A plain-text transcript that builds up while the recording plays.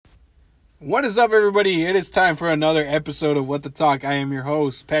What is up, everybody? It is time for another episode of What the Talk. I am your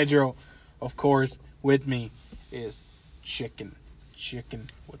host, Pedro. Of course, with me is Chicken.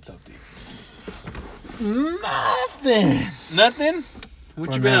 What's up, dude? Nothing?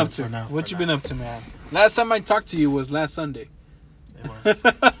 What you been up to? What you been up to, man? Last time I talked to you was last Sunday. It was.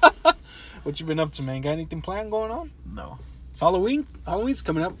 What you been up to, man? Got anything planned going on? No. It's Halloween. Halloween's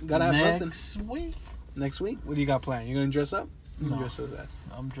coming up. Gotta have something. Next week? What do you got planned? You gonna dress up? No. Dress up as?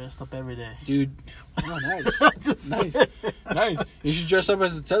 I'm dressed up every day. Dude. Oh, nice. Nice. You should dress up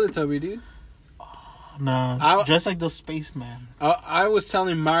as a Teletubby, dude. No, dress like those spaceman. I was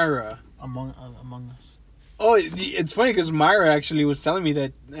telling Myra. Among Us. Oh, it's funny because Myra actually was telling me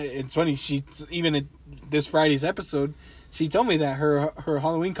that. It's funny. She, even at this Friday's episode, she told me that her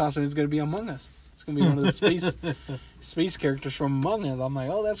Halloween costume is going to be Among Us. It's going to be one of the space characters from Among Us. I'm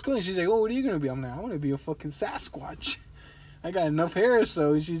like, oh, that's cool. And she's like, oh, what are you going to be? I'm like, I want to be a fucking Sasquatch. I got enough hair,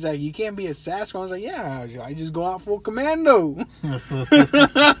 so she's like, you can't be a Sasquatch. I was like, yeah, I just go out full commando.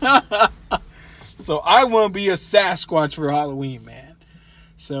 So I want to be a Sasquatch for Halloween, man.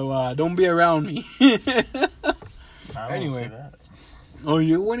 So don't be around me. Anyway. Say that. Oh,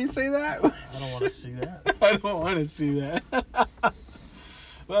 you wouldn't say that? I don't want to see that. I don't want to see that.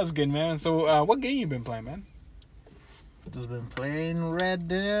 Well, that's good, man. So what game you been playing, man? Just been playing Red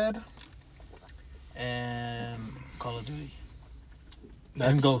Dead and Call of Duty.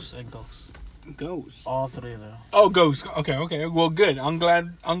 And Ghosts. Ghosts. All three of them. Oh, Ghosts. Okay. Well, good. I'm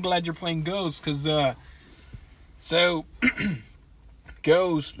glad you're playing Ghosts because so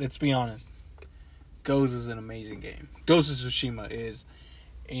Ghosts. Let's be honest. Ghosts is an amazing game. Ghost of Tsushima is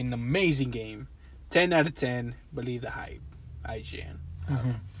an amazing game. 10 out of 10. Believe the hype. IGN.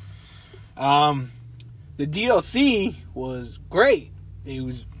 Mm-hmm. The DLC was great. It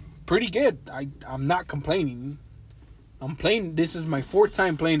was pretty good. I'm not complaining. I'm playing. This is my fourth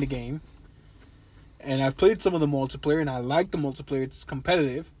time playing the game, and I've played some of the multiplayer, and I like the multiplayer. It's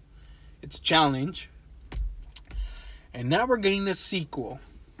competitive. It's a challenge. And now we're getting a sequel.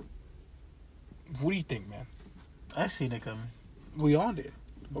 What do you think, man? I seen it coming. We all did.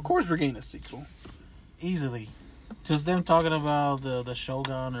 Of course we're getting a sequel. Easily. Just them talking about the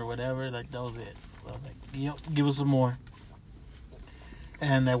Shogun or whatever, like that was it. I was like, yep, give us some more.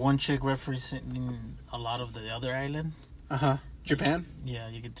 And that one chick referencing a lot of the other island. Japan? Yeah,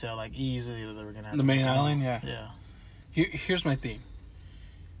 you could tell like easily that they were gonna have the main island, yeah. Yeah. Here's my thing.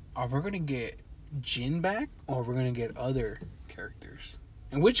 Are we gonna get Jin back, or are we gonna get other characters?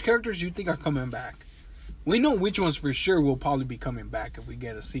 And which characters do you think are coming back? We know which ones for sure will probably be coming back if we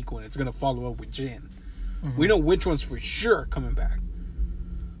get a sequel and it's gonna follow up with Jin. Mm-hmm. We know which ones for sure are coming back.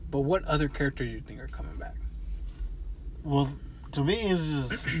 But what other characters do you think are coming back? Well, to me, it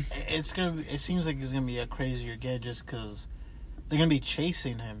seems like it's gonna be a crazier get just because they're gonna be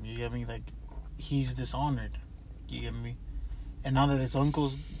chasing him. You get me? Like he's dishonored. You get me? And now that his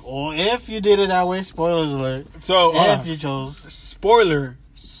uncle's, or if you did it that way, spoilers alert. So if you chose, spoiler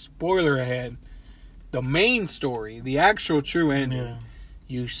ahead. The main story, the actual true ending,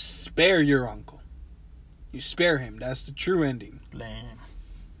 you spare your uncle. You spare him. That's the true ending. Lame.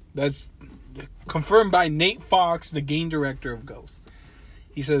 That's confirmed by Nate Fox, the game director of Ghost.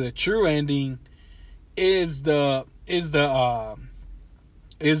 He said the true ending is the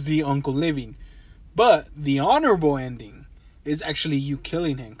uncle living, but the honorable ending is actually you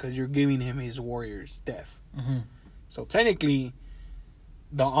killing him because you're giving him his warrior's death. Mm-hmm. So technically,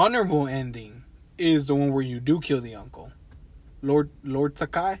 the honorable ending is the one where you do kill the uncle, Lord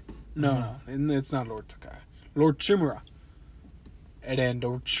Sakai. No, it's not Lord Sakai. Lord Chimera. And then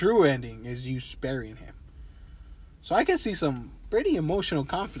the true ending is you sparing him. So I can see some pretty emotional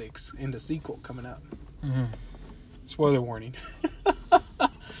conflicts in the sequel coming up. Mm-hmm. Spoiler warning.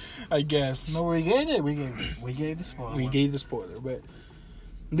 I guess. No, we gave it. We gave the spoiler. We gave the spoiler, but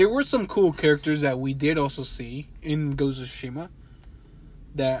there were some cool characters that we did also see in Ghost of Tsushima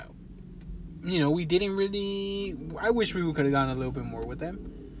that, we didn't really. I wish we could have gone a little bit more with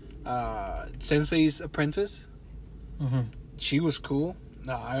them. Sensei's apprentice. Mm-hmm. She was cool.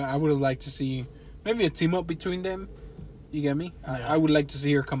 I would have liked to see maybe a team up between them. You get me? Yeah. I would like to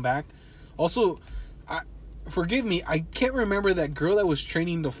see her come back. Also, forgive me, I can't remember that girl that was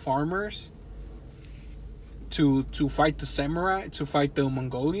training the farmers to fight the samurai, to fight the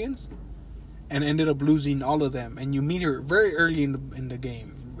Mongolians, and ended up losing all of them. And you meet her very early in the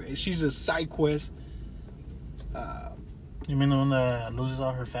game. She's a side quest. You mean the one that loses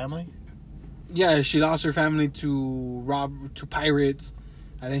all her family? Yeah, she lost her family to pirates,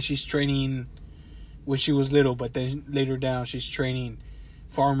 and then she's training when she was little. But then later down, she's training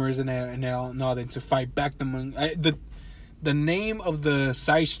farmers and all that to fight back the the name of the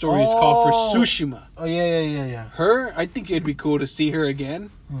side story is called for Tsushima. Oh, yeah. Her, I think it'd be cool to see her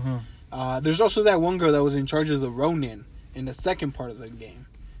again. Mm-hmm. There's also that one girl that was in charge of the Ronin in the second part of the game,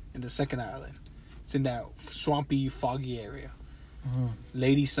 in the second island. It's in that swampy, foggy area. Mm-hmm.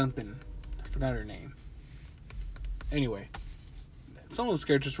 Lady something. I forgot her name. Anyway, some of those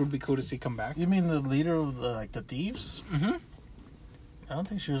characters would be cool to see come back. You mean the leader of the thieves? Mm-hmm. I don't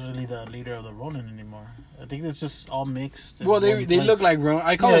think she was really the leader of the Ronin anymore. I think it's just all mixed. Well, they look like Ronin.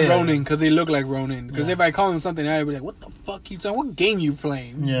 I call them Ronin because they look like Ronin. Because if I call them something, I'd be like, "What the fuck you talking? What game you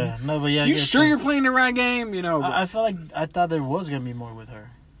playing?" Yeah, no, but yeah. You sure you're playing the right game? You know. I felt like I thought there was gonna be more with her.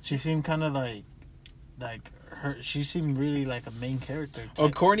 She seemed kind of like her. She seemed really like a main character.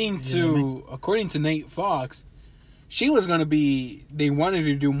 According to Nate Fox, she was gonna be. They wanted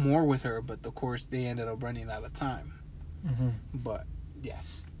to do more with her, but of course they ended up running out of time. Mm-hmm. But yeah,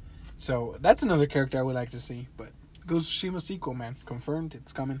 so that's another character I would like to see. But Ghost of Tsushima sequel, man, confirmed.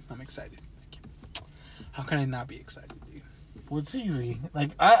 It's coming. I'm excited. Thank you. How can I not be excited, dude? Well, it's easy.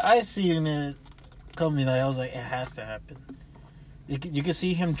 Like I see in it coming. Like I was like, it has to happen. You can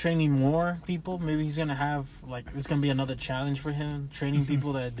see him training more people. Maybe he's gonna have it's gonna be another challenge for him, training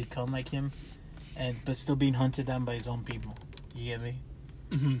people that become like him, but still being hunted down by his own people. You get me?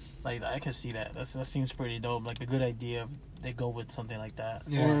 Mm-hmm. Like I can see that. That seems pretty dope. Like a good idea. They go with something like that,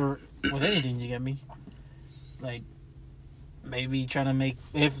 Yeah. or with anything. You get me? Like maybe trying to make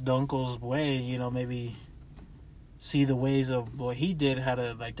if the uncle's way. You know, maybe see the ways of what he did. How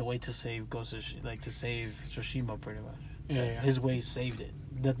to the way to save to save Tsushima, pretty much. Yeah. His ways saved it.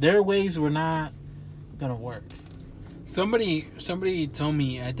 Their ways were not gonna work. Somebody told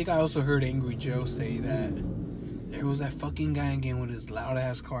me. I think I also heard Angry Joe say that there was that fucking guy again with his loud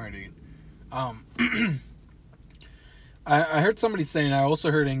ass car, dude. I heard somebody saying. I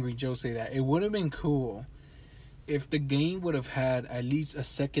also heard Angry Joe say that it would have been cool if the game would have had at least a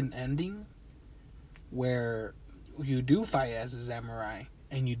second ending where you do fight as a samurai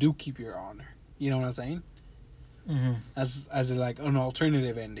and you do keep your honor. You know what I'm saying? Mm-hmm. As an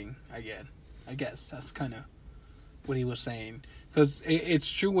alternative ending, I guess that's kind of what he was saying. Because it's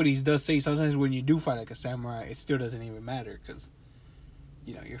true what he does say. Sometimes when you do fight like a samurai, it still doesn't even matter because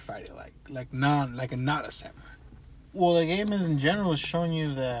you're fighting not a samurai. Well, the game in general is showing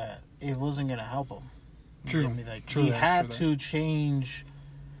you that it wasn't gonna help him. True. He had to change.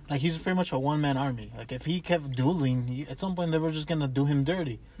 Like he was pretty much a one-man army. Like if he kept dueling, at some point they were just gonna do him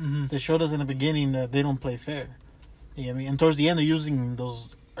dirty. Mm-hmm. They showed us in the beginning that they don't play fair. You know what I mean? And towards the end, they're using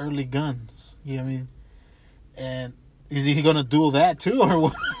those early guns. You know what I mean? And is he gonna duel that too, or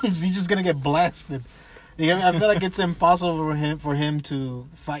what? Is he just gonna get blasted? You know what I mean? I feel like it's impossible for him to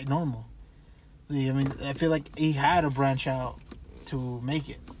fight normal. You know what I mean? I feel like he had to branch out to make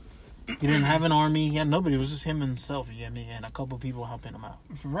it. He didn't have an army. He had nobody. It was just him himself. You know what I mean? And a couple people helping him out.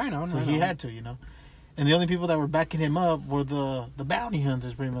 Right on. So he had to, And the only people that were backing him up were the bounty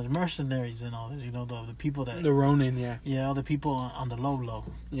hunters, pretty much mercenaries and all this. The people that The Ronin, yeah. Yeah, all the people on the low.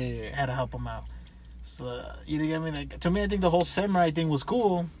 Yeah. Had to help him out. So you know what I mean? Like to me, I think the whole samurai thing was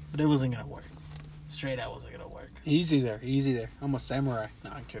cool, but it wasn't gonna work. Straight out, wasn't gonna work. Easy there. I'm a samurai. No,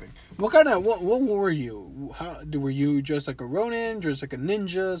 I'm kidding. What were you? Were you just like a Ronin, just like a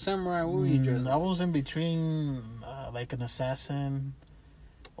ninja, samurai? What were you just? I was in between, like an assassin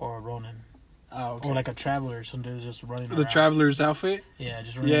or a Ronin. Oh, okay. Or like a traveler, something that's just running around. The traveler's outfit? Yeah,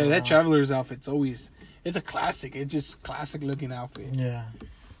 just running around. That traveler's outfit's it's a classic. It's just classic looking outfit. Yeah.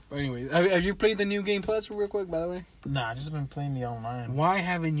 But anyway, have you played the New Game Plus real quick, by the way? Nah, I just been playing the online. Why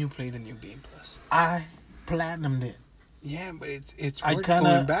haven't you played the New Game Plus? I platinumed it. Yeah, but it's worth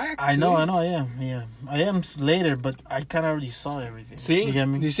going back. I know, yeah. I am later, but I kind of already saw everything. See? You get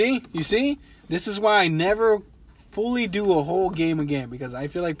me? You see? This is why I never fully do a whole game again, because I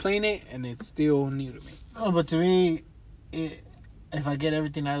feel like playing it, and it's still new to me. Oh, but to me, if I get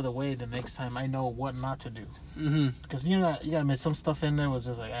everything out of the way, the next time I know what not to do. Mm-hmm. Because you gotta admit, some stuff in there was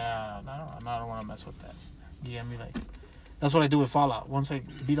just like, I don't want to mess with that. You get me? Like, that's what I do with Fallout. Once I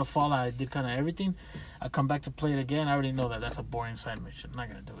beat a Fallout, I did kind of everything. I come back to play it again. I already know that that's a boring side mission. I'm not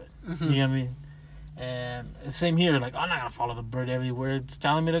gonna do it. Mm-hmm. You get me? And same here. Like, I'm not gonna follow the bird everywhere it's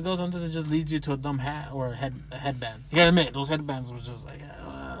telling me to go. Sometimes it just leads you to a dumb hat or a headband. You gotta admit, those headbands was just like,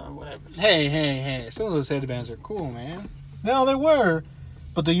 whatever. Hey. Some of those headbands are cool, man. No, they were.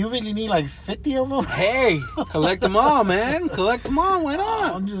 But do you really need like 50 of them? Hey, collect them all, man. Collect them all. Why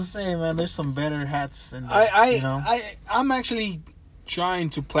not? I'm just saying, man. There's some better hats in there. I'm actually trying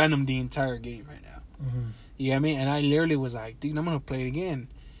to platinum the entire game right now. Mm-hmm. You get me? And I literally was like, dude, I'm gonna play it again.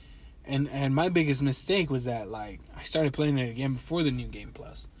 And my biggest mistake was that, like, I started playing it again before the New Game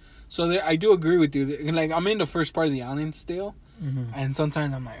Plus. So I do agree with you. Like, I'm in the first part of the island still. Mm-hmm. And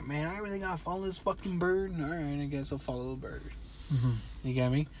sometimes I'm like, man, I really gotta follow this fucking bird. All right, I guess I'll follow the bird. Mm-hmm. You get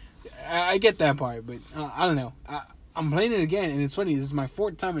me? I get that part, but I don't know. I'm playing it again, and it's funny. This is my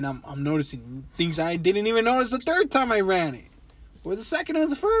 4th time, and I'm noticing things I didn't even notice the 3rd time I ran it, or the 2nd or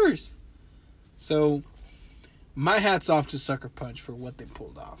the 1st. So, my hat's off to Sucker Punch for what they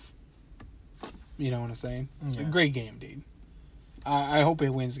pulled off. You know what I'm saying? It's a great game, dude. I hope it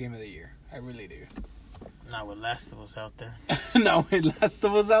wins Game of the Year. I really do. Not with Last of Us out there. Not with Last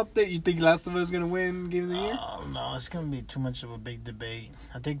of Us out there? You think Last of Us is going to win Game of the Year? Oh, no. It's going to be too much of a big debate.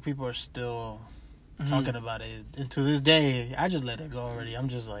 I think people are still talking about it. And to this day, I just let it go already. I'm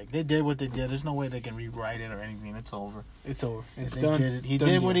just like, they did what they did. There's no way they can rewrite it or anything. It's over. It's over. It's They done. did it. He Done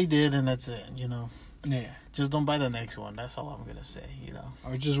did deal. what he did, and that's it, Yeah. Just don't buy the next one. That's all I'm going to say,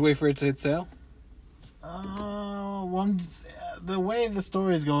 Or just wait for it to hit sale? The way the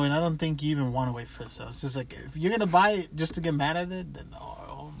story is going, I don't think you even want to wait for it. So it's just like, if you're going to buy it just to get mad at it, then,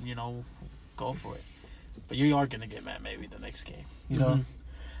 go for it. But you are going to get mad maybe the next game.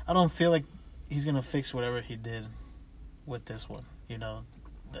 I don't feel like he's going to fix whatever he did with this one.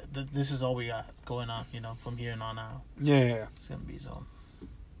 This is all we got going on, from here and on out. Yeah. It's going to be zone.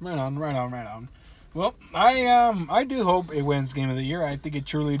 Right on. Well, I do hope it wins Game of the Year. I think it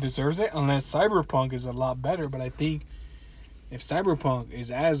truly deserves it, unless Cyberpunk is a lot better. But I think if Cyberpunk is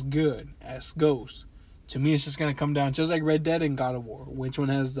as good as Ghost, to me it's just going to come down, just like Red Dead and God of War, which one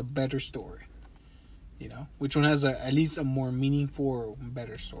has the better story. Which one has at least a more meaningful or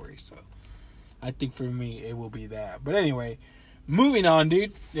better story. So I think for me it will be that. But anyway, moving on,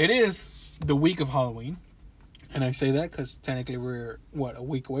 dude. It is the week of Halloween. And I say that because technically we're, a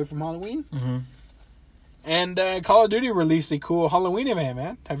week away from Halloween? Mm-hmm. And Call of Duty released a cool Halloween event,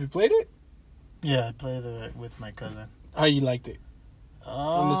 man. Have you played it? Yeah, I played it with my cousin. How you liked it?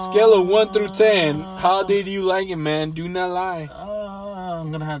 On the scale of 1 through 10, how did you like it, man? Do not lie. I'm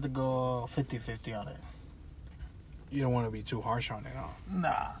going to have to go 50-50 on it. You don't want to be too harsh on it, huh?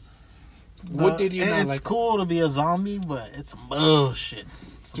 Nah. What did you not like? It's cool to be a zombie, but it's some bullshit.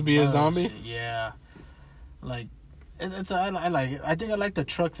 To be a zombie? Yeah. Like, I like it. I think I like the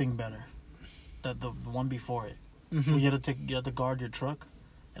truck thing better. The one before it. Mm-hmm. You have to guard your truck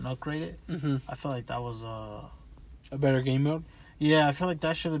and upgrade it. Mm-hmm. I feel like that was a better game mode? Yeah, I feel like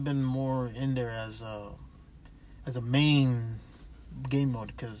that should have been more in there as a main game mode,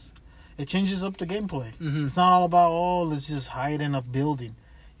 because it changes up the gameplay. Mm-hmm. It's not all about, let's just hide in a building.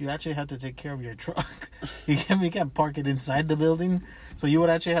 You actually have to take care of your truck. You can't park it inside the building. So you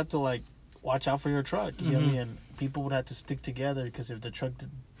would actually have to, like, watch out for your truck. You get me? And people would have to stick together, because if the truck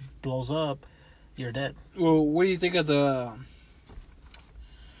blows up, you're dead. Well, what do you think of the...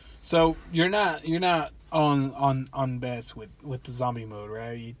 So, you're not on best with the zombie mode,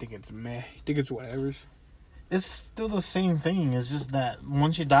 right? You think it's meh? You think it's whatever? It's still the same thing. It's just that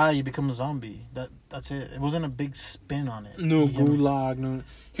once you die, you become a zombie. That's it. It wasn't a big spin on it. No gulag. No.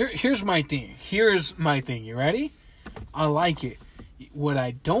 Here's my thing. You ready? I like it. What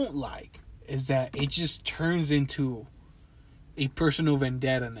I don't like is that it just turns into a personal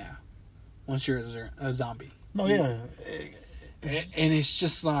vendetta now. Once you're a zombie. No, yeah. And it's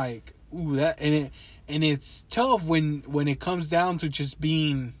just like, ooh, that, and it's tough when it comes down to just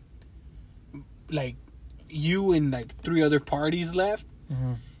being like you and like 3 other parties left.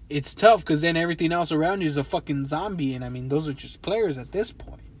 Mm-hmm. It's tough because then everything else around you is a fucking zombie, and I mean those are just players at this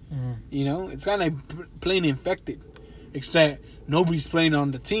point. Mm-hmm. It's kind of like playing infected, except nobody's playing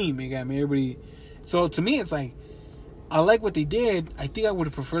on the team. You got me, everybody. So to me, it's like, I like what they did. I think I would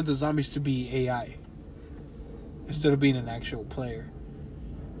have preferred the zombies to be AI instead of being an actual player.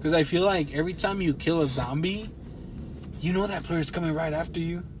 Because I feel like every time you kill a zombie, you know that player's coming right after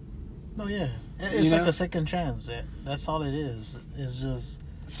you. Oh, yeah. It's like a second chance. That's all it is. It's just...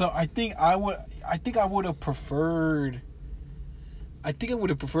 So I think I would have preferred... I think I would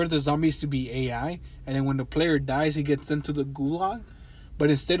have preferred the zombies to be AI, and then when the player dies, he gets sent to the gulag. But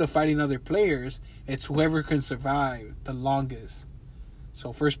instead of fighting other players, it's whoever can survive the longest.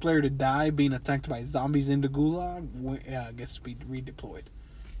 So first player to die being attacked by zombies in the gulag gets to be redeployed.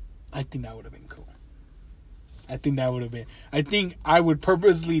 I think that would have been cool. I think I would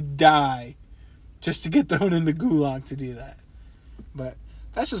purposely die just to get thrown in the gulag to do that. But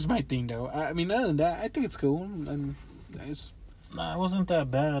that's just my thing, though. I mean, other than that, I think it's cool. And it's... Nah, it wasn't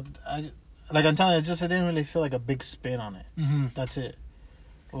that bad. I'm telling you, it didn't really feel like a big spin on it. Mm-hmm. That's it.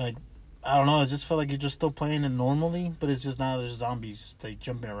 Like, I don't know. I just felt like you're just still playing it normally, but it's just now there's zombies like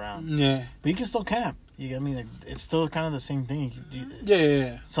jumping around. Yeah. But you can still camp. You get me? Like, it's still kind of the same thing.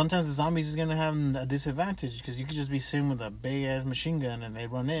 Yeah. Sometimes the zombies is gonna have a disadvantage because you could just be sitting with a big ass machine gun and they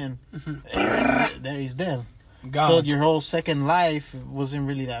run in, and there he's dead. God. So your whole second life wasn't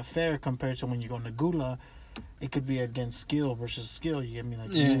really that fair compared to when you go into Gula. It could be against skill versus skill. You get me?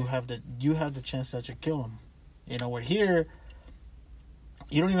 Like you have the chance to kill him. You know, where here,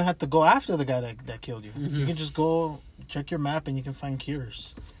 you don't even have to go after the guy that killed you. You can just go check your map and you can find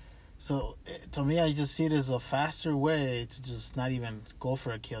cures. So to me, I just see it as a faster way to just not even go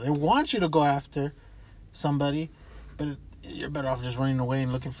for a kill. They want you to go after somebody, but you're better off just running away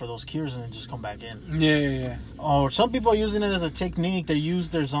and looking for those cures and then just come back in. Yeah. Or some people are using it as a technique. They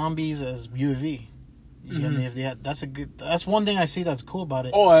use their zombies as UAV. You get me? If they had, that's one thing I see that's cool about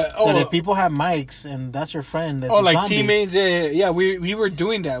it. That if people have mics and that's your friend, that's like zombie, teammates. Yeah. We were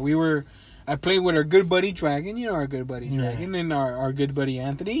doing that. I played with our good buddy Dragon. You know our good buddy Dragon and our good buddy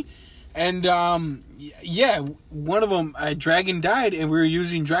Anthony. And one of them, Dragon died, and we were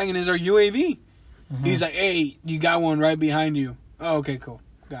using Dragon as our UAV. He's like, "Hey, you got one right behind you." Oh, okay, cool,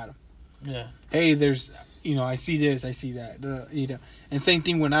 got him. Yeah. Hey, there's, I see this, I see that. And same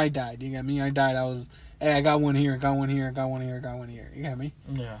thing when I died. You got me? I died. I was, hey, I got one here, got one here, got one here, got one here. You got me?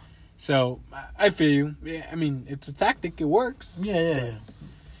 Yeah. So I feel you. Yeah, I mean, it's a tactic. It works. Yeah.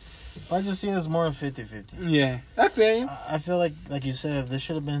 I just see it as more of 50-50. Yeah, I feel you. I feel like you said, there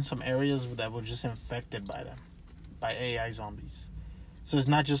should have been some areas that were just infected by them, by AI zombies. So it's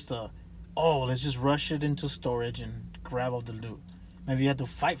not just let's just rush it into storage and grab all the loot. Maybe you have to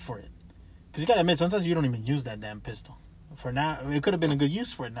fight for it. Because you got to admit, sometimes you don't even use that damn pistol. For now, it could have been a good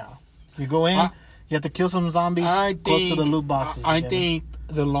use for it now. You go in, you have to kill some zombies, go to the loot boxes. I think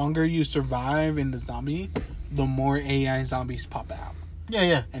the longer you survive in the zombie, the more AI zombies pop out.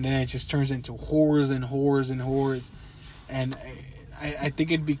 Yeah. And then it just turns into horrors and horrors and horrors. And I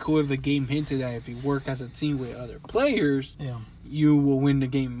think it'd be cool if the game hinted that if you work as a team with other players, you will win the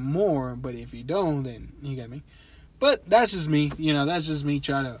game more. But if you don't, then you get me. But that's just me. That's just me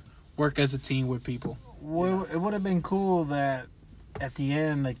trying to work as a team with people. Well, it would have been cool that at the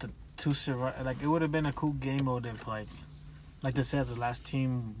end, like the two survive. Like it would have been a cool game mode if, like they said, the last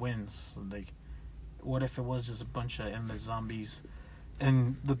team wins. Like, what if it was just a bunch of endless zombies?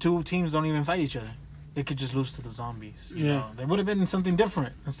 And the two teams don't even fight each other. They could just lose to the zombies. You know? There would have been something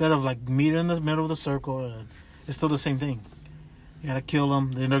different. Instead of like meeting in the middle of the circle, and it's still the same thing. You gotta kill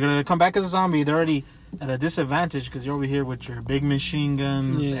them. Then they're gonna come back as a zombie. They're already at a disadvantage because you're over here with your big machine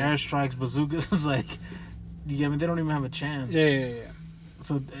guns, airstrikes, bazookas. Like, you get me? They don't even have a chance. Yeah.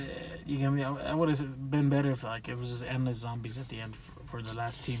 So, you get me? I would have been better if it was just endless zombies at the end for the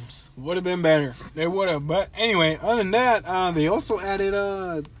last teams. Would have been better. They would have. But anyway, other than that, they also added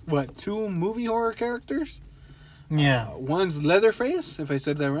 2 movie horror characters. Yeah. One's Leatherface, if I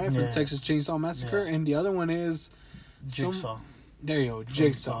said that right, from Texas Chainsaw Massacre, and the other one is Jigsaw. There you go,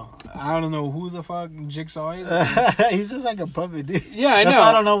 Jigsaw. I don't know who the fuck Jigsaw is. He's just like a puppet, dude. Yeah, I know.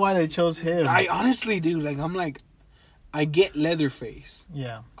 I don't know why they chose him. I honestly do. I get Leatherface.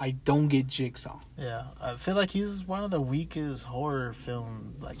 Yeah. I don't get Jigsaw. Yeah. I feel like he's one of the weakest horror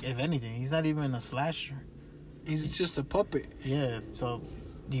film, like, if anything. He's not even a slasher. He's just a puppet. Yeah, so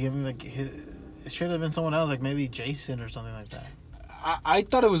you give me, like, it should have been someone else, like maybe Jason or something like that. I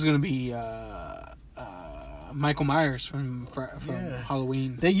thought it was going to be Michael Myers from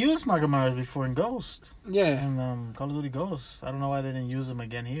Halloween. They used Michael Myers before in Ghost. Yeah. And Call of Duty Ghost. I don't know why they didn't use him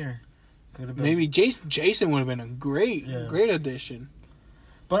again here. Could have been. Maybe Jason would have been a great addition.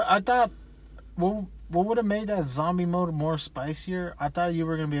 But I thought, what would have made that zombie mode more spicier? I thought you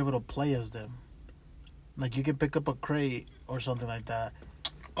were going to be able to play as them. Like, you could pick up a crate or something like that.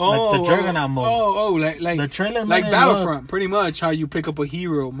 Like the Juggernaut mode. Like the trailer, like Battlefront, pretty much how you pick up a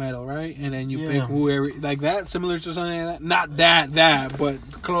hero medal, right? And then you pick whoever, like that, similar to something like that. Not that, but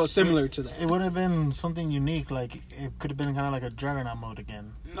close, similar to that. It would have been something unique. Like it could have been kind of like a Juggernaut mode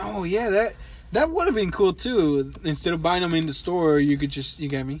again. Oh yeah, that would have been cool too. Instead of buying them in the store, you could you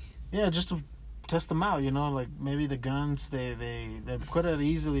get me? Yeah, just to test them out, like maybe the guns they could have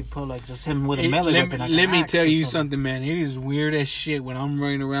easily put like just him with a melee weapon. Let me tell you something, man. It is weird as shit when I'm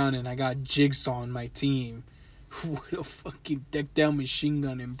running around and I got Jigsaw on my team with a fucking decked out machine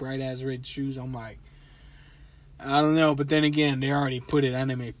gun and bright ass red shoes. I'm like, I don't know, but then again, they already put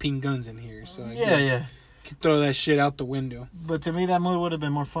anime pink guns in here, so yeah, could throw that shit out the window. But to me, that mode would have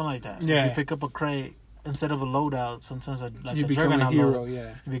been more fun like that. Yeah, if you pick up a crate. Instead of a loadout, sometimes like you become a hero.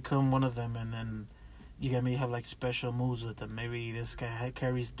 You become one of them, and then you have like special moves with them. Maybe this guy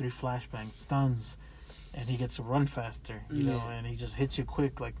carries 3 flashbangs, stuns. and he gets to run faster, you know, and he just hits you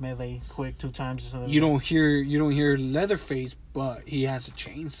quick, like melee, quick 2 times or something. You don't hear Leatherface, but he has a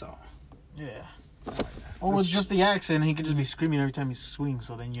chainsaw. Yeah. Or with just the axe, and he can just be screaming every time he swings,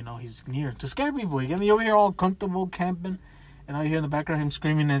 so then you know he's near to scare people. You get me over here all comfortable camping, and I hear in the background him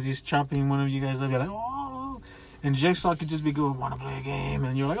screaming as he's chopping one of you guys up. You're like, oh, and Jigsaw could just be going, want to play a game,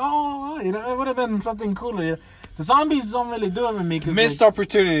 and you're like, oh, you know, it would have been something cooler. Yeah. The zombies don't really do it for me. Missed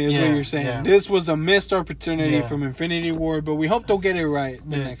opportunity is what you're saying. Yeah. This was a missed opportunity from Infinity Ward, but we hope they'll get it right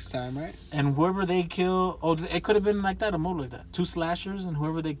the next time, right? And whoever they kill, it could have been like that, a mode like that. 2 slashers, and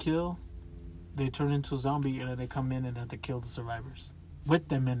whoever they kill, they turn into a zombie, and then they come in and have to kill the survivors with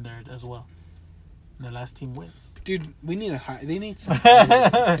them in there as well. And the last team wins. Dude, we need they need some.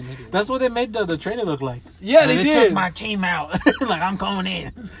 That's what they made the trailer look like. Yeah, they did. took my team out. Like, I'm coming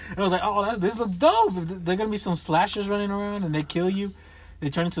in. I was like, oh, this looks dope. They're gonna be some slashers running around, and they kill you. They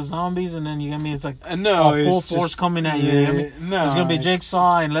turn into zombies, and then you get me. It's like full force coming at you. No, it's gonna be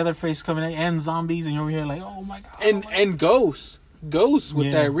Jigsaw and Leatherface coming at you, and zombies, and you're over here like, oh my god. And Ghost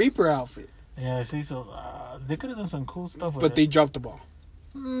with that Reaper outfit. Yeah, see, so they could have done some cool stuff with but they dropped the ball.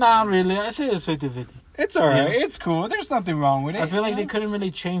 Not really. I say it's 50-50. It's alright. Yeah. It's cool. There's nothing wrong with it. I feel like they couldn't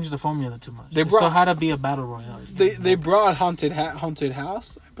really change the formula too much. They still had to be a battle royale. They brought Haunted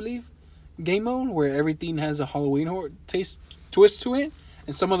House, I believe, game mode, where everything has a Halloween twist to it,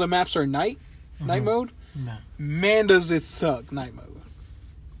 and some of the maps are night mode. Yeah. Man, does it suck, night mode.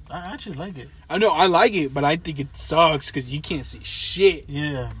 I actually like it. I know, I like it, but I think it sucks because you can't see shit.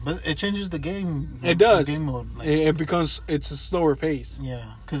 Yeah, but it changes the game. It does. The game mode. Like, it's a slower pace. Yeah,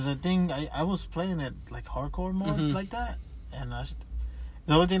 because the thing, I was playing it like hardcore mode like that, and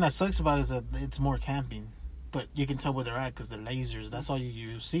the only thing that sucks about it is that it's more camping. But you can tell where they're at because they're lasers. That's all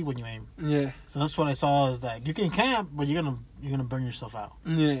you see when you aim. Yeah. So that's what I saw is that you can camp, but you're gonna burn yourself out.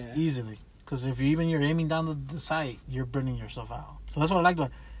 Yeah. Easily, because if you're aiming down the sight, you're burning yourself out. So that's what I liked about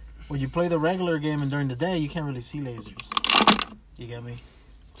it. When you play the regular game and during the day, you can't really see lasers. You get me?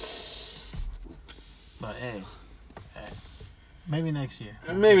 Oops. But hey, maybe next year.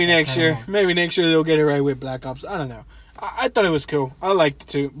 Maybe next year they'll get it right with Black Ops. I don't know. I thought it was cool. I liked it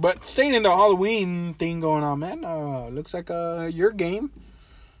too. But staying in the Halloween thing going on, man. Looks like your game,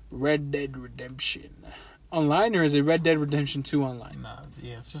 Red Dead Redemption Online, or is it Red Dead Redemption 2 Online? No,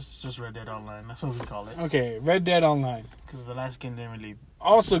 it's just Red Dead Online. That's what we call it. Okay, Red Dead Online. Because the last game didn't really.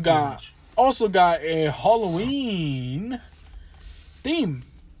 Also got a Halloween theme.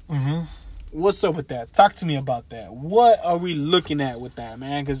 Mm-hmm. What's up with that? Talk to me about that. What are we looking at with that,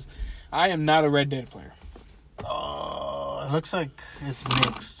 man? Because I am not a Red Dead player. It looks like it's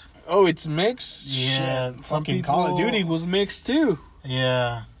mixed. Oh, it's mixed? Yeah. Fucking Call of Duty was mixed too.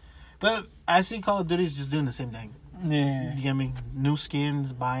 Yeah. But I see Call of Duty's just doing the same thing. Yeah. You get me? New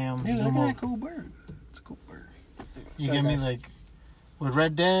skins, buy them. Yeah, look at that cool bird. It's a cool bird. You get me? Like, with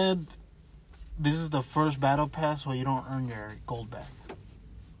Red Dead, this is the first battle pass where you don't earn your gold back.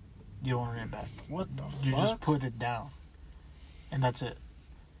 You don't earn it back. What the fuck? You just put it down. And that's it.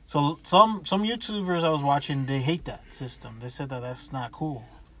 So some YouTubers I was watching, they hate that system. They said that that's not cool.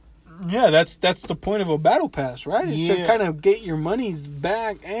 Yeah, that's the point of a battle pass, right? Yeah. To kind of get your money's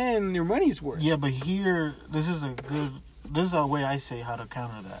back and your money's worth. Yeah, but here, this is a way I say how to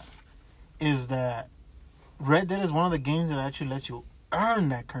counter that. Is that Red Dead is one of the games that actually lets you earn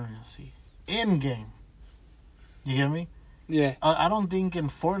that currency in game. You get me? Yeah. I don't think in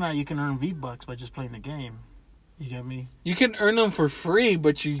Fortnite you can earn V-Bucks by just playing the game. You get me? You can earn them for free,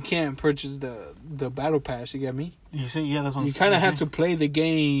 but you can't purchase the battle pass. You get me? You see, yeah, that's what you kind of have to play the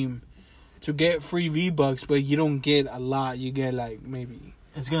game to get free V-Bucks, but you don't get a lot. You get like maybe.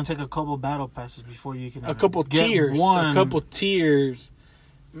 It's gonna take a couple battle passes before you can. A couple tiers.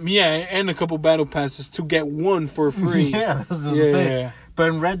 Yeah, and a couple battle passes to get one for free. Yeah, that's what I'm saying. But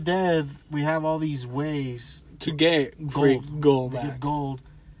in Red Dead, we have all these ways to get gold back. Get gold,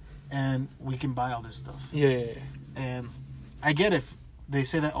 and we can buy all this stuff. Yeah. And I get if they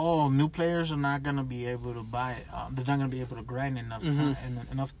say that new players are not gonna be able to buy it. They're not gonna be able to grind enough time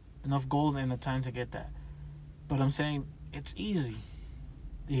and enough gold and the time to get that. But I'm saying it's easy.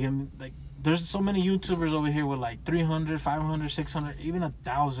 You get me? Like, there's so many YouTubers over here with like 300, 500, 600, even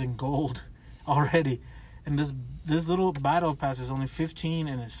 1,000 gold already. And this little battle pass is only 15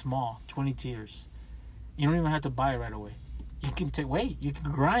 and it's small, 20 tiers. You don't even have to buy it right away. You can you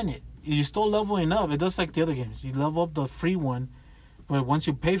can grind it. You're still leveling up. It does like the other games. You level up the free one, but once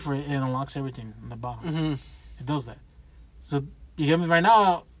you pay for it, it unlocks everything in the bottom. Mm-hmm. It does that. So you get me? Right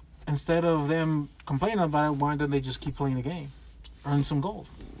now, instead of them complaining about it, why don't they just keep playing the game? Earn some gold.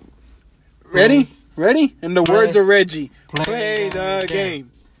 Ready? In the words of Reggie, play the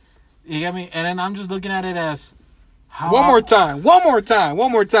game. You get me? And then I'm just looking at it as One more time.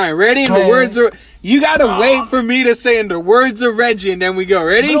 Ready? In the words of you gotta wait for me to say in the words of Reggie, and then we go.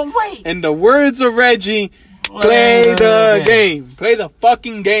 Ready? Don't wait. In the words of Reggie, play the game. Play the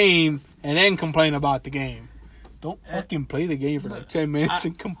fucking game, and then complain about the game. Don't fucking play the game for like 10 minutes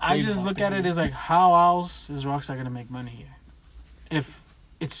and complain. I just look at it as like, how else is Rockstar gonna make money here? If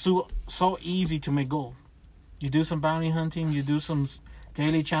it's so easy to make gold. You do some bounty hunting, you do some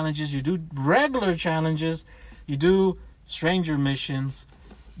daily challenges, you do regular challenges, you do stranger missions.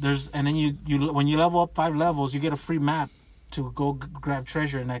 And then you when you level up 5 levels, you get a free map to go grab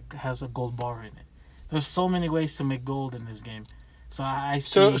treasure, and that has a gold bar in it. There's so many ways to make gold in this game. So I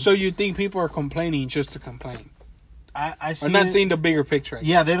see. So you think people are complaining just to complain? I see. I'm not seeing the bigger picture.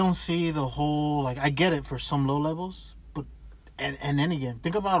 Yeah, they don't see the whole. Like, I get it for some low levels, but and any game.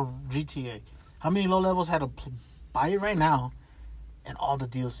 Think about GTA. How many low levels had to buy it right now, and all the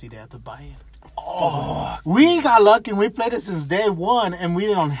DLC they had to buy it. Oh, we got lucky and we played it since day one, and we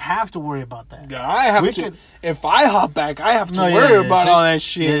don't have to worry about that. Yeah, I have to. If I hop back, I have to worry about all that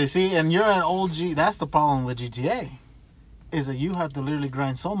shit. Yeah, see, and you're an OG. That's the problem with GTA, is that you have to literally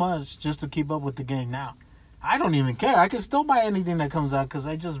grind so much just to keep up with the game now. I don't even care. I can still buy anything that comes out because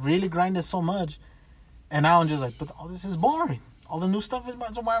I just really grinded so much, and now I'm just like, but all this is boring. All the new stuff is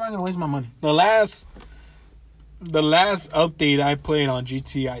boring, so why am I going to waste my money? The last update I played on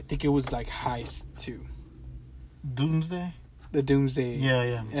GTA, I think it was like Heist 2. Doomsday? The Doomsday.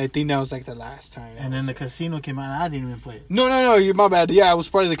 Yeah. I think that was like the last time. And then the casino came out, and I didn't even play it. No, you're my bad. Yeah, I was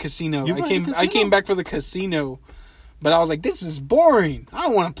part of the casino. I came back for the casino, but I was like, this is boring. I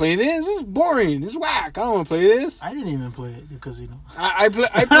don't want to play this. This is boring. This is whack. I don't want to play this. I didn't even play it, the casino. I played.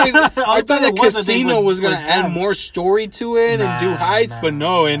 I thought the casino was gonna add more story to it and do heists, but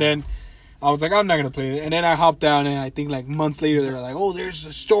no. And then I was like, I'm not gonna play it. And then I hopped down, and I think like months later they were like, oh, there's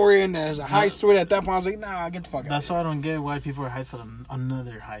a story and there's a heist to it. At that point, I was like, nah, get the fuck out. That's why I don't get why people are hyped for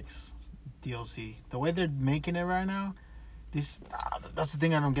another heist DLC. The way they're making it right now, that's the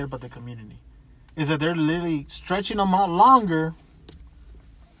thing I don't get about the community. Is that they're literally stretching them out longer,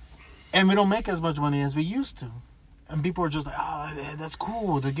 and we don't make as much money as we used to. And people are just like, oh, that's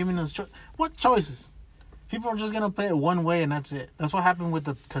cool. They're giving us what choices? People are just going to play it one way, and that's it. That's what happened with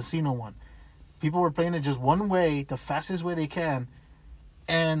the casino one. People were playing it just one way, the fastest way they can,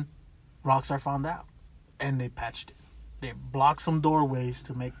 and Rockstar found out, and they patched it. They blocked some doorways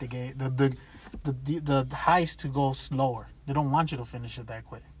to make the game, the heist to go slower. They don't want you to finish it that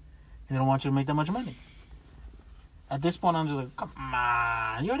quick. They don't want you to make that much money. At this point, I'm just like, come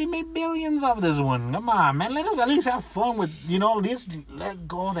on. You already made billions off this one. Come on, man. Let us at least have fun with, at least let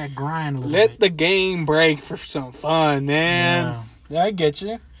go of that grind a little bit. Let the game break for some fun, man. Yeah, I get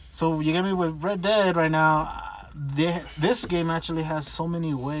you. So, you get me with Red Dead right now. This game actually has so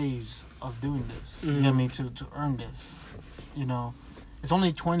many ways of doing this. Mm-hmm. You get me? To earn this. It's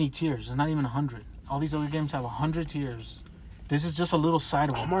only 20 tiers. It's not even 100. All these other games have 100 tiers. This is just a little side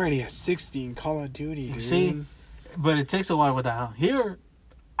of it. I'm already at 60 in Call of Duty, dude. See? But it takes a while with that. Here,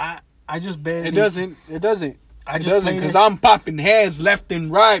 I just barely... It doesn't. Because I'm popping heads left and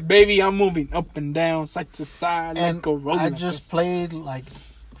right, baby. I'm moving up and down, side to side. And I just played like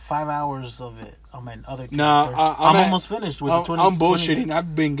 5 hours of it on my other character. Nah, I'm almost finished with the 20. I'm bullshitting.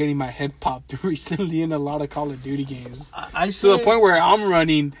 I've been getting my head popped recently in a lot of Call of Duty games. I to the point where I'm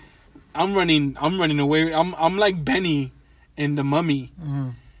running away. I'm like Benny in The Mummy. Mm-hmm.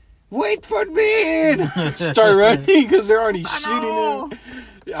 Wait for me! Start running because they're already shooting him.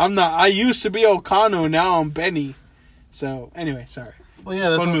 I'm not. I used to be Okano. Now I'm Benny. So anyway, sorry. Well, yeah,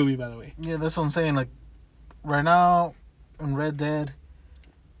 that's fun movie, by the way. Yeah, that's what I'm saying. Like right now in Red Dead,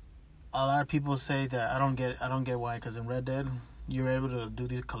 a lot of people say that I don't get why. Because in Red Dead, you're able to do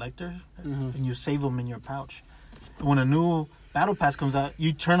these collectors and you save them in your pouch. And when a new battle pass comes out,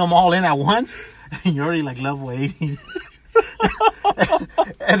 you turn them all in at once, and you're already like level 80.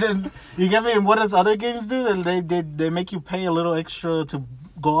 And then you get me. And what does other games do? They make you pay a little extra to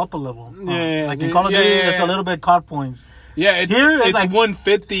go up a level. Like in Call of Duty, it's a little bit COD points. Yeah, it's like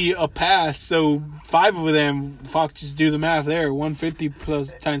 150 a pass. So 5 of them, fuck, just do the math there. 150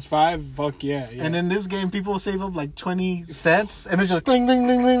 plus times 5, fuck yeah. And in this game, people save up like 20 cents, and it's just like cling, cling,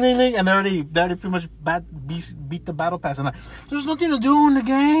 cling, cling, cling, cling, and they already pretty much beat the battle pass. And like, there's nothing to do in the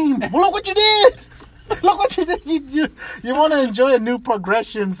game. Well, look what you did. Look what you did. You want to enjoy a new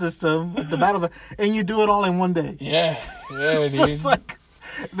progression system, the battle, and you do it all in one day. Yeah, So it's like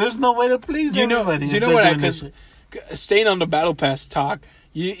there's no way to please everybody. You know what? Because staying on the battle pass talk,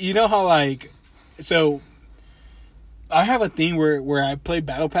 you know how like so I have a thing where I play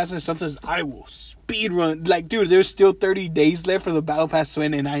battle passes. Sometimes I will speed run. Like, dude, there's still 30 days left for the battle pass to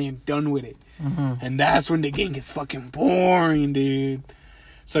end, and I am done with it. Mm-hmm. And that's when the game gets fucking boring, dude.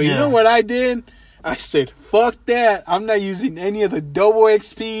 So you know what I did? I said, fuck that. I'm not using any of the double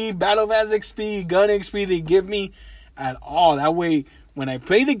XP, battle pass XP, gun XP they give me at all. That way, when I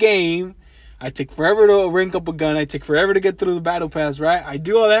play the game, I take forever to rank up a gun. I take forever to get through the battle pass, right? I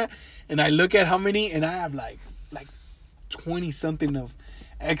do all that, and I look at how many, and I have like 20-something of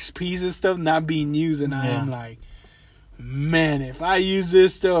XPs and stuff not being used, and I am like, man, if I use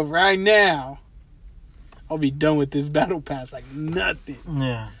this stuff right now, I'll be done with this battle pass like nothing.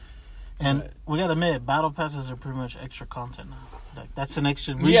 Yeah. And we gotta admit, battle passes are pretty much extra content now. Like, that's an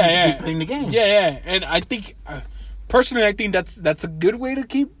extra reason to keep playing the game. Yeah. And I think, personally, I think that's a good way to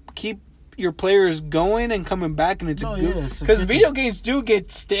keep your players going and coming back, and it's because video games do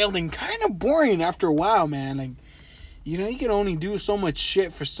get stale and kind of boring after a while, man. Like, you know, you can only do so much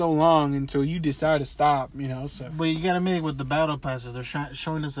shit for so long until you decide to stop, you know. So, but you gotta admit, with the battle passes, they're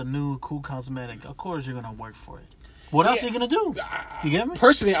showing us a new cool cosmetic. Of course, you're gonna work for it. What else are you gonna do? You get me?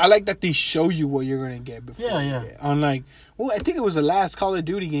 Personally, I like that they show you what you're gonna get before. Yeah. Unlike, I think it was the last Call of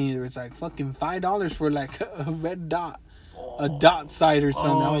Duty game where it's like fucking $5 for like a red dot, a dot sight or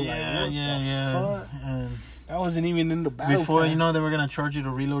something. I was Fuck? And that wasn't even in the battle. Before pass. you know, they were gonna charge you to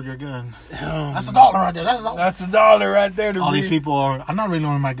reload your gun. That's $1 right there. That's $1 right there. all these people are. I'm not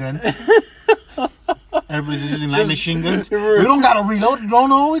reloading my gun. Everybody's using light machine guns. We don't gotta reload.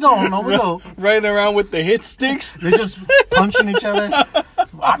 No, we don't. No, we don't. Riding around with the hit sticks. They're just punching each other.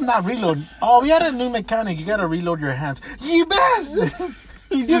 I'm not reloading. Oh, we had a new mechanic. You gotta reload your hands. You bastards!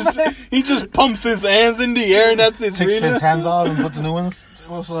 He just pumps his hands in the air, and that's his Takes reload. his hands off and puts new ones.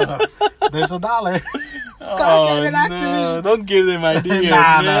 What's up? There's $1. No. Don't give them ideas,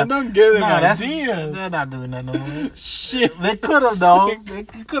 man. Don't give them ideas. They're not doing that no more. Shit. They could have, though. They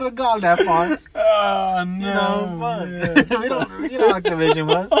could have gone that far. Oh, no. You know, fuck. We don't, you know how Activision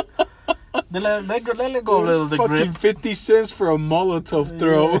was. They let go a little the fucking grip. 50 cents for a Molotov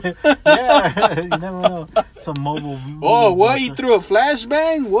throw. Yeah, you never know. Some mobile. Oh, what? You threw a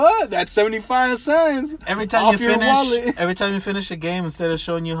flashbang? What? That's 75 cents. Every time Off your you finish a game, instead of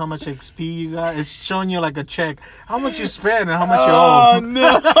showing you how much XP you got, it's showing you like a check. How much you spend and how much you owe. Oh,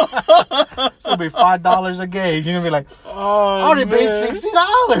 no. It's going to be $5 a game. You're going to be like, I already paid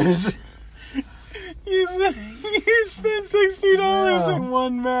 $60. You spent $60 in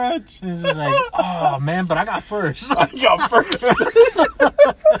one match. It's just like, oh, man, but I got first. I got first.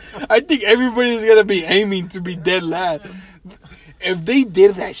 I think everybody's going to be aiming to be dead last. If they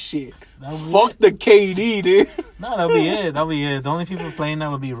did that shit, fuck the KD, dude. No, that'll be it. The only people playing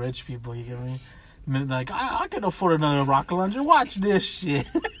that would be rich people, you get me? Like, I can afford another rocket launcher. Watch this shit.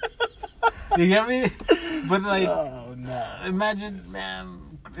 You get me? But, like, imagine, man,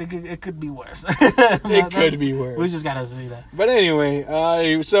 it could be worse. It could be worse. We just gotta say that. But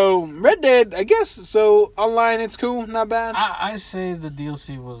anyway, so Red Dead, I guess, so online it's cool, not bad. I say the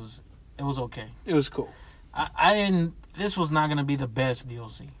DLC was okay. It was cool. I didn't. This was not gonna be the best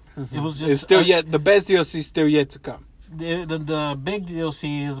DLC. Mm-hmm. It was just. It's still the best DLC is still yet to come. The big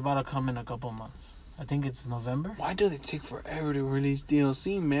DLC is about to come in a couple months. I think it's November. Why do they take forever to release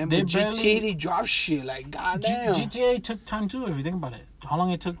DLC, man? They but GTA, they drop shit like goddamn. GTA took time too, if you think about it. How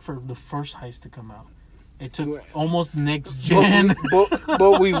long it took for the first heist to come out? It took almost next gen.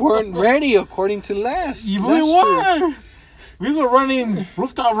 But we weren't ready, according to last. We were. We were running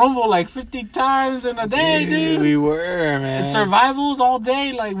Rooftop Rumble like 50 times in a day, dude. We were, man. And survivals all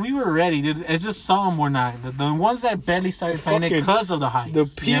day, like, we were ready, dude. It's just some were not. The ones that barely started playing it because of the heist.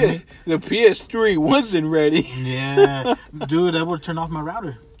 The PS3 wasn't ready. Yeah. Dude, that would turn off my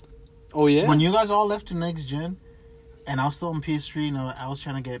router. Oh, yeah? When you guys all left to next gen, and I was still on PS3, and I was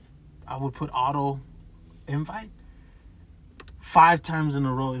trying to I would put auto invite. 5 times in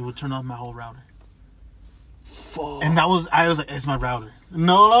a row, it would turn off my whole router. Fuck. And I was like, it's my router.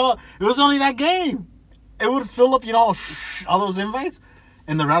 No, it was only that game. It would fill up, all those invites,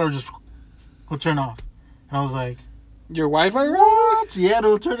 and the router just would turn off. And I was like, your Wi-Fi router? What? Yeah, it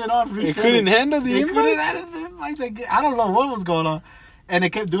would turn it off. It couldn't handle the invites? It couldn't handle the invites. I don't know what was going on. And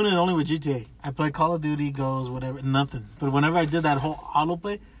it kept doing it only with GTA. I played Call of Duty, Ghosts, whatever, nothing. But whenever I did that whole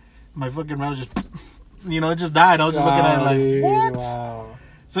autoplay, my fucking router just, it just died. I was just looking at it like, what? Wow.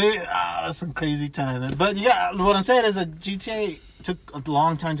 So, that's some crazy times. But, yeah, what I'm saying is that GTA took a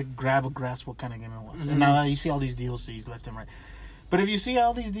long time to grab a grasp what kind of game it was. Mm-hmm. And now you see all these DLCs left and right. But if you see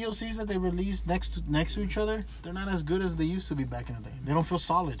all these DLCs that they released next to each other, they're not as good as they used to be back in the day. They don't feel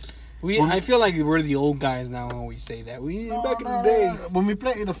solid. I feel like we're the old guys now when we say that. Back in the day. When we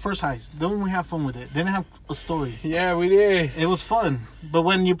played the first heist, then we have fun with it. Didn't have a story. Yeah, we did. It was fun. But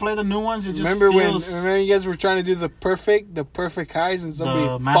when you play the new ones, it just remember feels... Remember you guys were trying to do the perfect heist and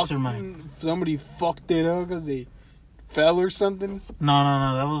somebody fucked it up because they fell or something?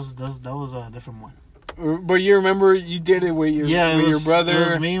 No. That was a different one. But you remember you did it with your brother. It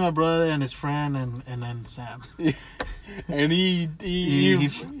was me, my brother, and his friend, and then Sam. And he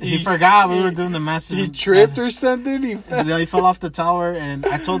forgot we were doing the master. He tripped or something. He fell off the tower, and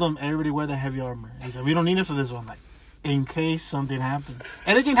I told him everybody wear the heavy armor. He said we don't need it for this one, like in case something happens.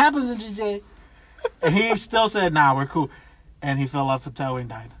 Anything happens in GTA, and he still said, "Nah, we're cool." And he fell off the tower and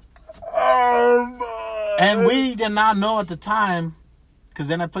died. And we did not know at the time, because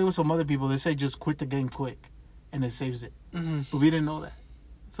then I played with some other people. They say just quit the game quick, and it saves it. Mm-hmm. But we didn't know that,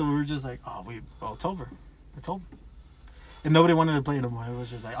 so we were just like, it's over. It's over. And nobody wanted to play it anymore. It was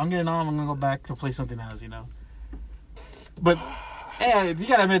just like, I'm getting on. I'm gonna go back to play something else, But yeah, you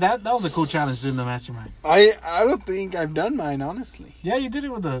gotta admit that was a cool challenge doing the mastermind. I don't think I've done mine, honestly. Yeah, you did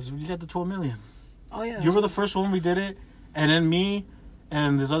it with us. You got the 12 million. Oh yeah. You were the first one we did it, and then me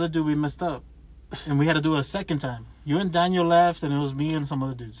and this other dude we messed up, and we had to do it a second time. You and Daniel left, and it was me and some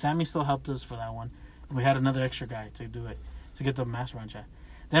other dude. Sammy still helped us for that one, and we had another extra guy to do it to get the mastermind chat.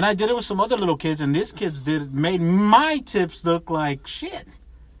 Then I did it with some other little kids, and these kids made my tips look like shit.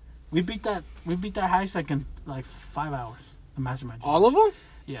 We beat that heist like in like 5 hours. The mastermind. All of them?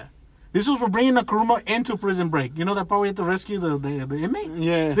 Yeah. This was for bringing a Kuruma into Prison Break. You know that part we had to rescue the inmate?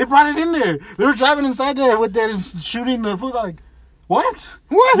 Yeah. They brought it in there. They were driving inside there with that and shooting the food. Like, what?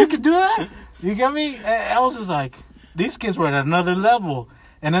 What? You could do that? You get me? I was just like, these kids were at another level.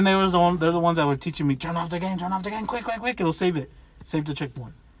 And then they're the ones that were teaching me, turn off the game, quick, it'll save it. Save the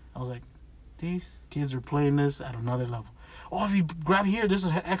checkpoint. I was like, these kids are playing this at another level. Oh, if you grab here, there's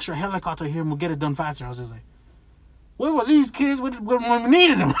an extra helicopter here and we'll get it done faster. I was just like, where were these kids when we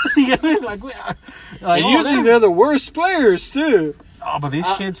needed them? Usually they're the worst players too. Oh, but these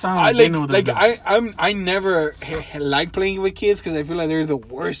kids sound I never like playing with kids because I feel like they're the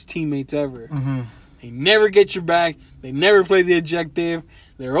worst teammates ever. Mm-hmm. They never get your back. They never play the objective.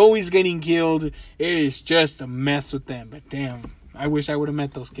 They're always getting killed. It is just a mess with them. But damn, I wish I would have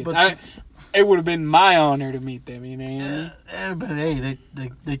met those kids. It would have been my honor to meet them. You know what I mean? Yeah, but hey,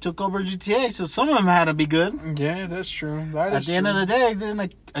 they took over GTA, so some of them had to be good. Yeah, that's true. At the end of the day,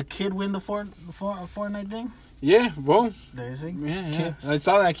 didn't a kid win the Fortnite thing? Yeah, well, there you see. Yeah. Kids. I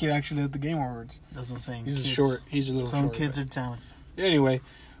saw that kid actually at the Game Awards. That's what I'm saying. He's a little short. Some kids are talented. Anyway,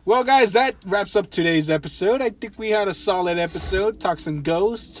 well, guys, that wraps up today's episode. I think we had a solid episode. Talk some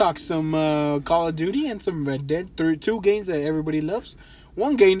Ghosts, talk some Call of Duty, and some Red Dead. 2 games that everybody loves.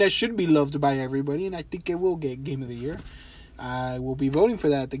 1 game that should be loved by everybody, and I think it will get Game of the Year. I will be voting for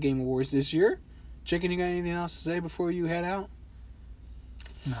that at the Game Awards this year. Chicken, you got anything else to say before you head out?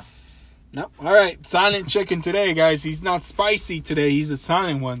 No. All right, Silent Chicken today, guys. He's not spicy today. He's a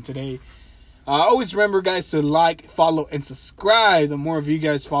silent one today. Always remember, guys, to like, follow, and subscribe. The more of you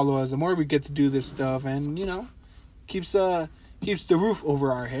guys follow us, the more we get to do this stuff, and keeps the roof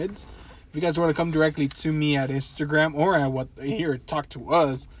over our heads. If you guys want to come directly to me at Instagram or at talk to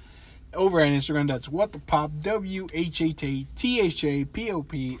us over at Instagram, that's What the Pop,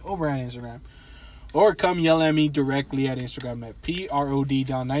 WHATTHAPOP over at Instagram. Or come yell at me directly at Instagram at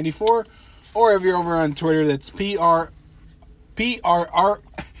PROD94. Or if you're over on Twitter, that's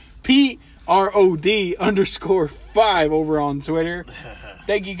PROD_5 over on Twitter.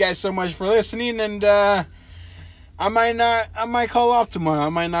 Thank you guys so much for listening, and I might call off tomorrow. I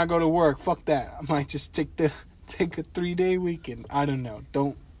might not go to work. Fuck that. I might just take a 3-day weekend. I don't know.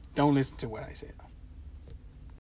 Don't listen to what I say.